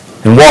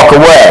and walk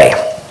away,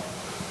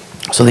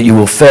 so that you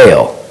will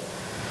fail.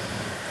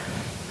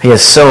 He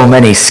has so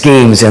many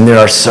schemes, and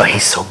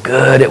he's so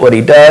good at what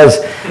he does.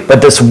 But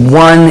this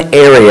one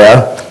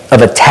area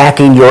of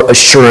attacking your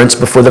assurance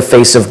before the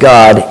face of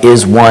God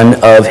is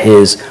one of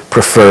his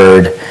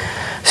preferred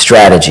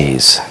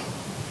strategies.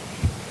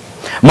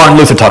 Martin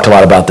Luther talked a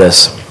lot about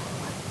this.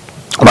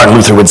 Martin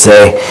Luther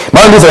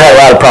had a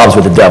lot of problems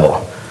with the devil.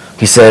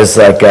 He says,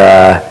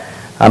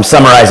 I'm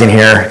summarizing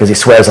here because he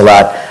swears a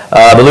lot,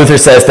 but Luther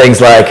says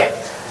things like,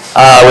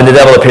 when the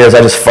devil appears,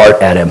 I just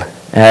fart at him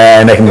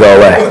and make him go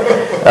away.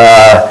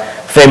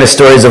 Famous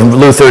stories of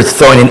Luther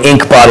throwing an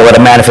ink bottle at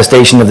a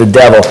manifestation of the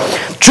devil.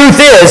 Truth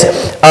is,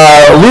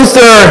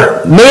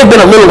 Luther may have been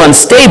a little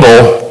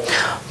unstable,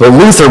 but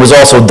Luther was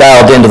also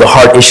dialed into the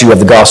heart issue of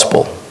the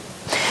gospel.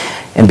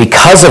 And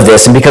because of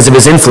this, and because of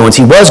his influence,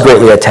 he was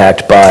greatly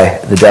attacked by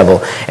the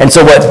devil. And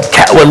so what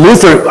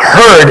Luther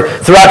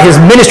heard throughout his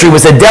ministry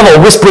was the devil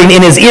whispering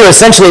in his ear,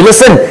 essentially,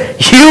 listen,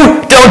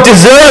 you don't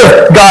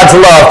deserve God's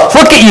love.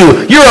 Look at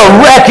you. You're a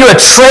wreck. You're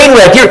a train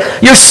wreck.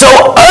 You're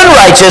so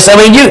unrighteous. I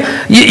mean,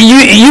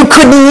 you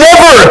could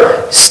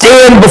never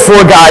stand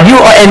before God.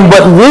 And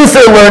what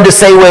Luther learned to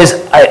say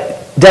was,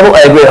 devil,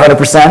 I agree 100%.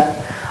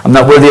 I'm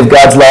not worthy of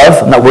God's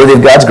love. I'm not worthy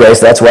of God's grace.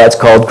 That's why it's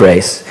called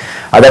grace.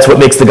 That's what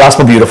makes the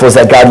gospel beautiful, is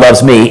that God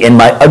loves me in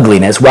my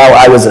ugliness. While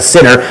I was a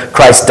sinner,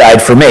 Christ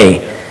died for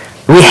me.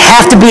 We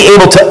have to be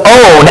able to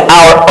own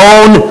our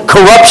own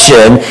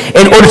corruption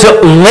in order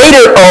to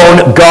later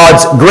own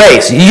God's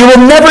grace. You will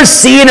never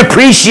see and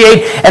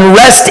appreciate and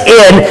rest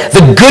in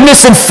the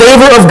goodness and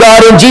favor of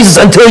God in Jesus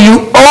until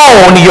you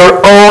own your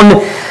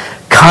own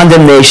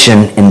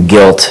condemnation and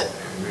guilt.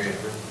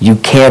 You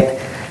can't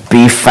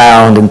be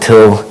found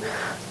until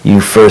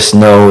you first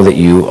know that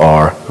you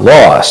are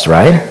lost,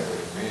 right?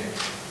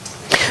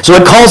 So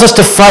it calls us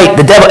to fight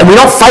the devil. And we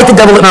don't fight the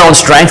devil in our own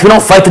strength. We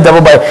don't fight the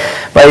devil by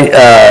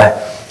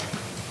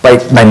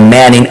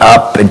manning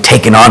up and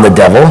taking on the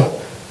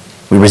devil.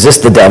 We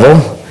resist the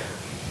devil.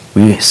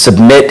 We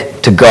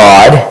submit to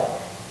God,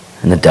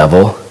 and the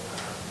devil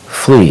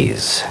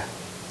flees.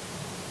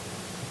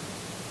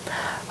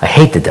 I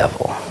hate the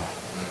devil.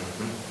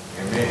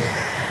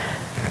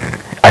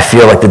 I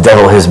feel like the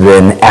devil has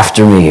been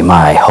after me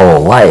my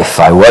whole life.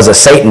 I was a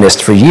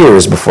Satanist for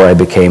years before I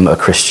became a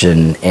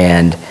Christian,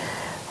 and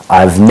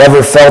I've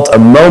never felt a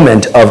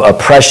moment of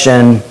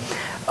oppression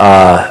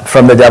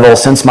from the devil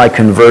since my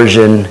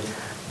conversion,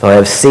 though I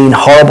have seen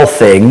horrible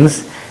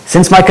things.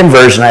 Since my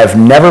conversion, I have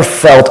never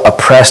felt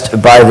oppressed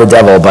by the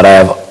devil, but I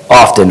have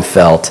often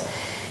felt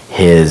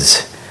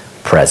his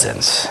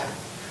presence.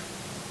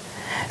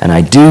 And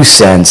I do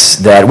sense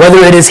that whether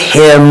it is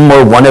him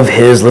or one of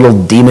his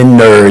little demon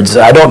nerds,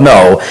 I don't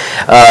know,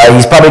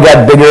 he's probably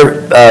got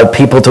bigger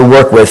people to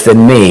work with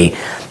than me.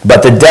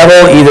 But the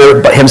devil,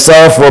 either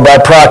himself or by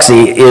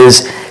proxy,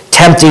 is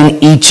tempting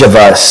each of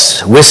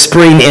us,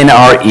 whispering in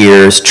our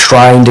ears,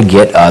 trying to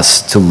get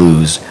us to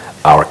lose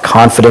our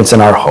confidence and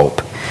our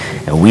hope.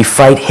 And we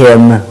fight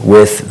him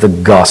with the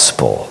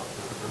gospel.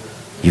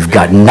 You've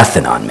got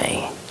nothing on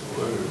me.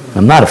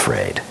 I'm not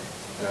afraid.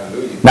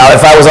 Now,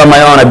 if I was on my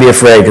own, I'd be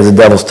afraid because the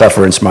devil's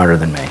tougher and smarter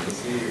than me.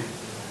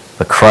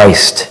 But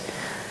Christ,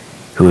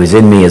 who is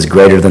in me, is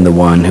greater than the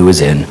one who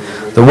is in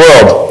the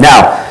world.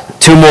 Now,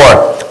 two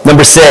more.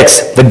 Number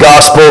 6, the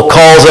gospel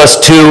calls us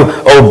to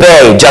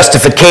obey.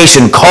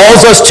 Justification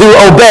calls us to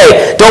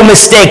obey. Don't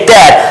mistake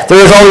that.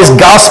 There is always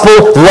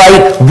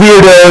gospel-light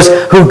weirdos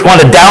who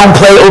want to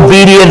downplay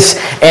obedience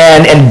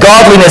and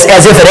godliness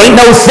as if it ain't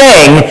no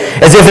thing,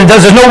 as if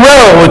there's no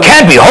realm. We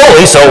can't be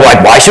holy, so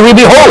why should we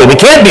be holy? We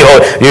can't be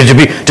holy.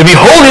 To be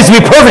holy is to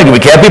be perfect.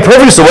 We can't be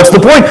perfect, so what's the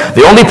point?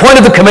 The only point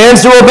of the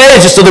commands to obey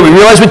is just so that we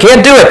realize we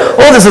can't do it.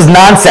 Oh, this is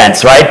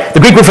nonsense, right?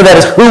 The Greek word for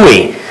that is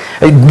hui.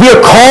 We are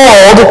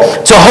called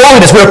to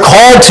holiness. We are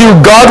called to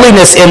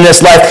godliness in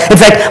this life. In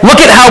fact, look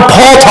at how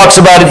Paul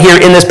talks about it here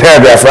in this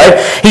paragraph, right?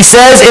 He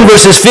says in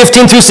verses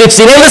 15 through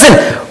 16, hey, listen,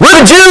 we're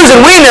the Jews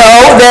and we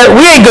know that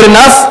we ain't good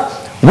enough.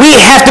 We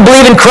have to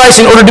believe in Christ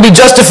in order to be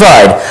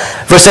justified.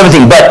 Verse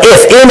 17, but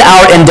if in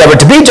our endeavor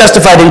to be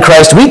justified in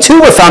Christ, we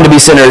too were found to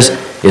be sinners,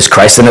 is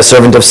Christ then a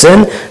servant of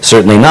sin?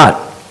 Certainly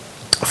not.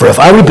 For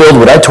if I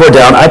rebuild what I tore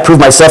down, I prove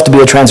myself to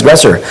be a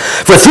transgressor.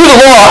 For through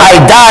the law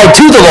I died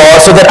to the law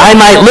so that I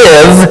might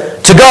live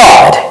to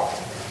God.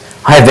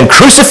 I have been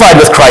crucified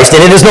with Christ,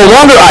 and it is no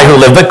longer I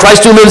who live, but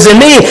Christ who lives in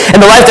me.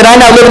 And the life that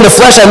I now live in the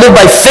flesh, I live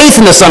by faith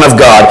in the Son of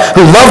God,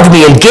 who loved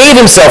me and gave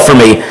himself for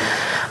me.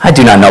 I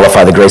do not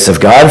nullify the grace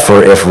of God, for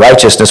if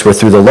righteousness were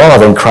through the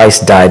law, then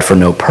Christ died for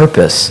no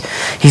purpose.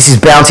 He's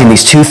balancing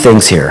these two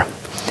things here.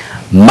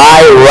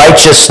 My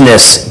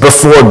righteousness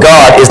before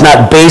God is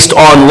not based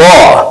on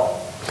law.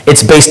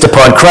 It's based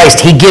upon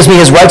Christ. He gives me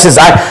his righteousness.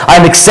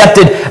 I'm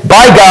accepted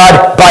by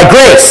God by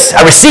grace.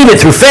 I receive it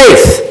through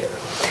faith.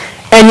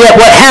 And yet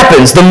what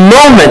happens? The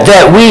moment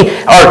that we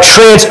are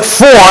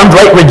transformed,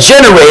 right,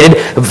 regenerated,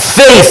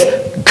 faith,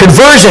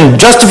 conversion,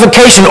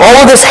 justification,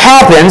 all of this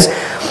happens,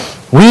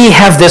 we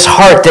have this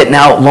heart that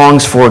now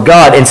longs for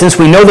God. And since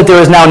we know that there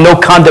is now no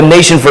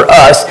condemnation for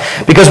us,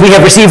 because we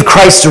have received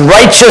Christ's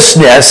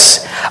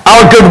righteousness,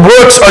 our good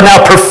works are now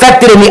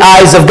perfected in the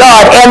eyes of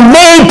God and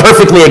made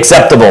perfectly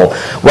acceptable.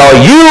 While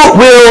you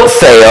will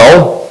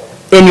fail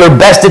in your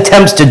best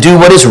attempts to do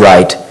what is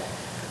right,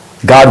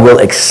 God will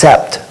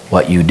accept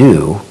what you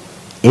do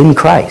in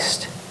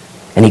Christ.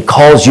 And he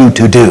calls you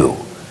to do.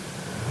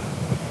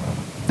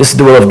 This is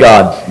the will of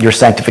God, your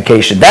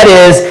sanctification. That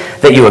is,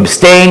 that you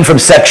abstain from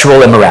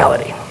sexual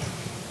immorality.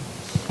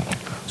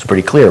 It's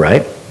pretty clear,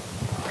 right?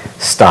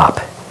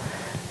 Stop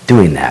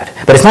doing that.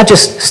 But it's not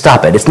just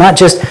stop it. It's not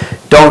just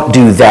don't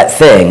do that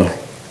thing.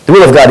 The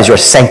will of God is your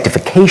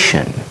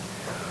sanctification.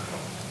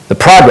 The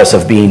progress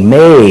of being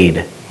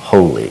made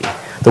holy.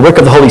 The work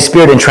of the Holy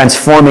Spirit in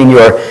transforming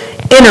your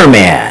inner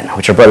man,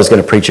 which our brother's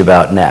going to preach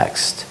about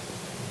next.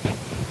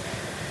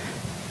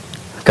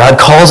 God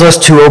calls us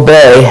to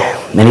obey,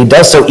 and he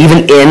does so even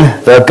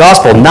in the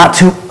gospel, not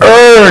to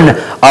earn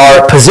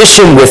our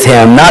position with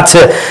him, not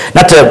to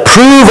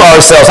prove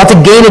ourselves, not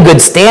to gain a good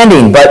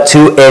standing, but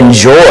to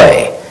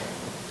enjoy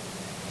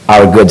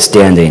our good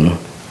standing.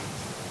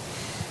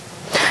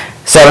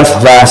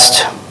 Seventh,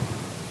 last,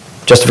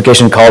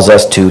 justification calls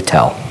us to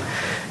tell.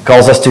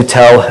 Calls us to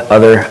tell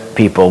other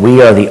people.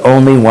 We are the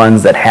only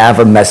ones that have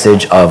a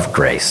message of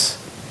grace.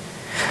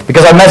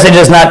 Because our message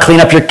is not clean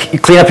up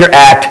your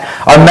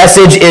act. Our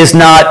message is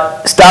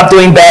not stop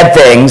doing bad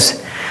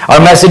things. Our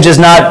message is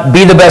not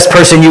be the best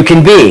person you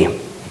can be.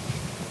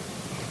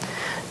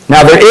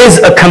 Now there is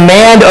a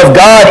command of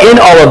God in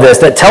all of this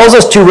that tells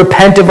us to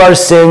repent of our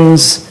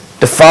sins,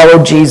 to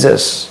follow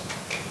Jesus.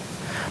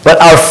 But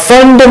our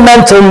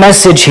fundamental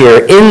message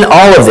here in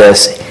all of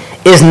this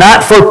is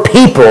not for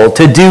people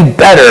to do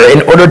better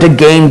in order to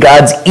gain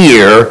God's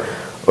ear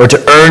or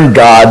to earn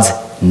God's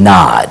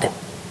nod.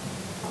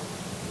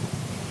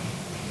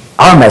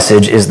 Our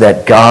message is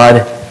that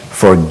God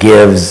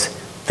forgives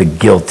the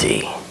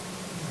guilty.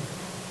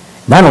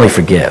 Not only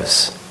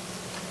forgives,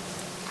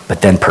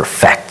 but then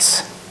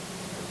perfects.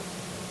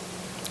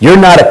 You're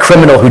not a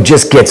criminal who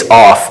just gets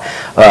off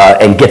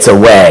and gets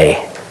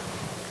away.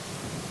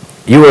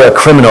 You are a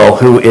criminal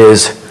who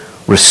is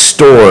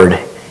restored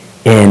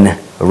in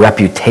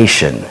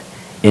reputation,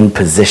 in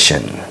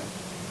position.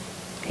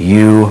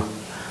 You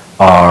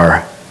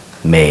are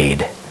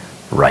made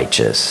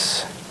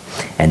righteous.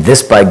 And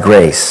this by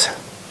grace.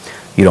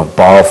 You don't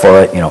borrow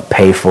for it, you don't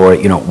pay for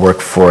it, you don't work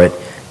for it.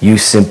 You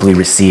simply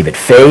receive it.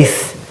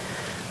 Faith,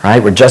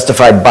 right? We're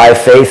justified by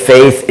faith.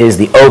 Faith is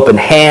the open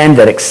hand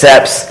that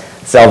accepts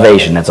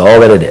salvation. That's all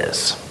that it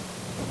is.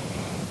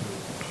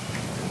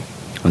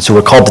 And so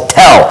we're called to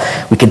tell.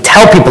 We can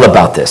tell people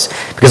about this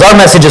because our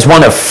message is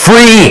one of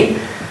free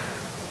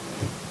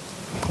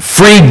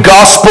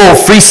gospel,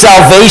 free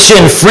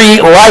salvation, free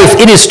life.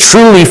 It is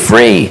truly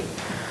free.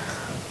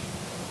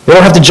 They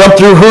don't have to jump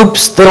through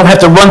hoops. They don't have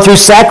to run through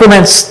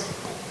sacraments.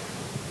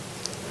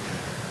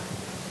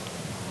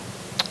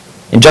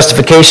 In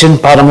justification,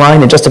 bottom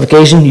line, in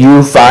justification,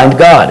 you find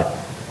God.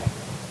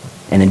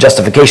 And in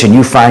justification,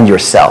 you find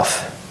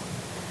yourself.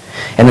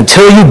 And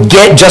until you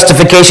get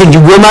justification, you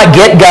will not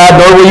get God,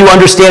 nor will you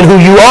understand who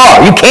you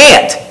are. You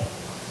can't.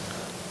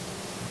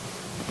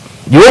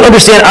 You won't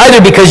understand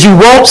either because you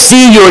won't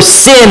see your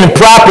sin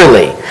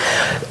properly.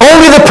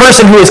 Only the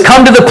person who has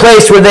come to the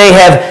place where they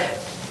have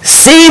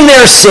seen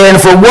their sin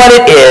for what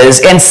it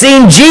is and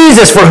seen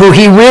Jesus for who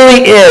he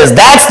really is,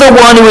 that's the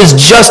one who is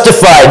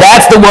justified.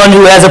 That's the one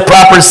who has a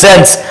proper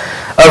sense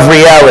of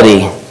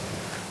reality.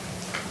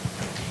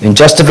 In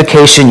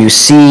justification, you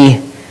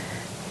see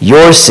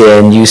your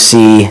sin, you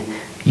see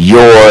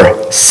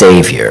your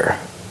Savior.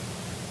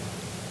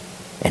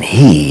 And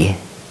he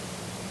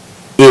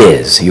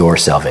is your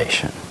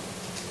salvation.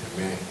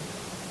 Amen.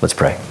 Let's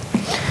pray.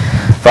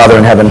 Father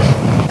in heaven,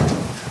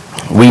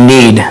 we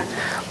need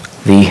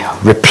the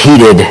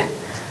repeated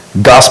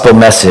gospel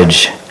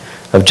message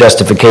of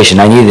justification.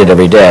 I need it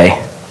every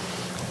day.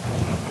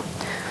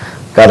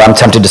 God, I'm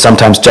tempted to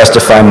sometimes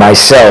justify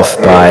myself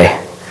by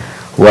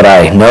what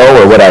I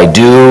know or what I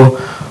do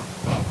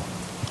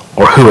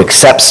or who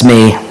accepts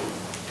me.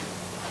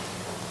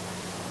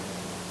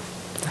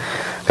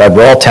 God,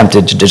 we're all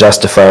tempted to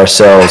justify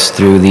ourselves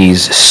through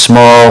these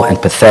small and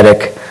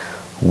pathetic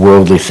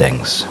worldly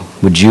things.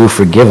 Would you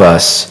forgive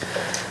us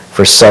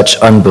for such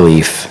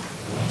unbelief?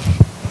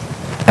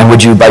 And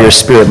would you, by your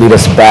Spirit, lead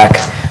us back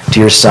to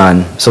your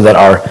Son so that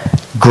our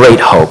great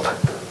hope,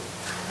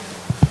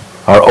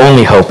 our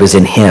only hope is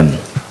in him,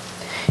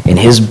 in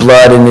his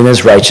blood and in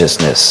his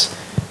righteousness,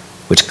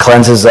 which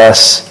cleanses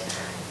us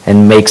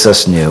and makes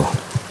us new.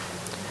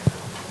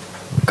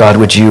 God,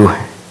 would you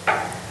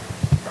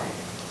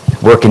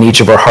work in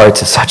each of our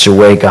hearts in such a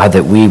way, God,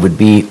 that we would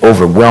be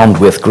overwhelmed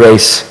with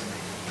grace,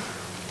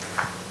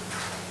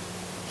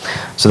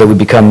 so that we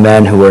become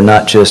men who are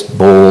not just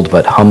bold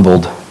but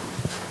humbled,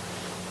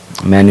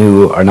 men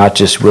who are not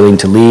just willing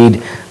to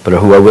lead, but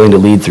who are willing to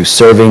lead through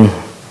serving.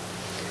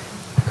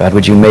 God,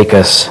 would you make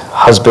us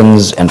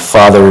husbands and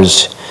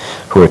fathers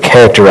who are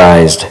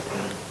characterized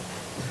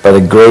by the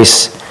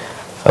grace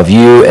of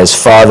you as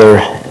Father,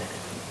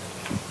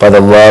 by the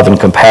love and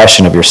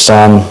compassion of your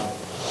Son,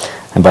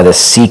 and by the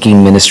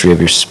seeking ministry of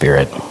your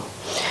Spirit.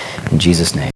 In Jesus' name.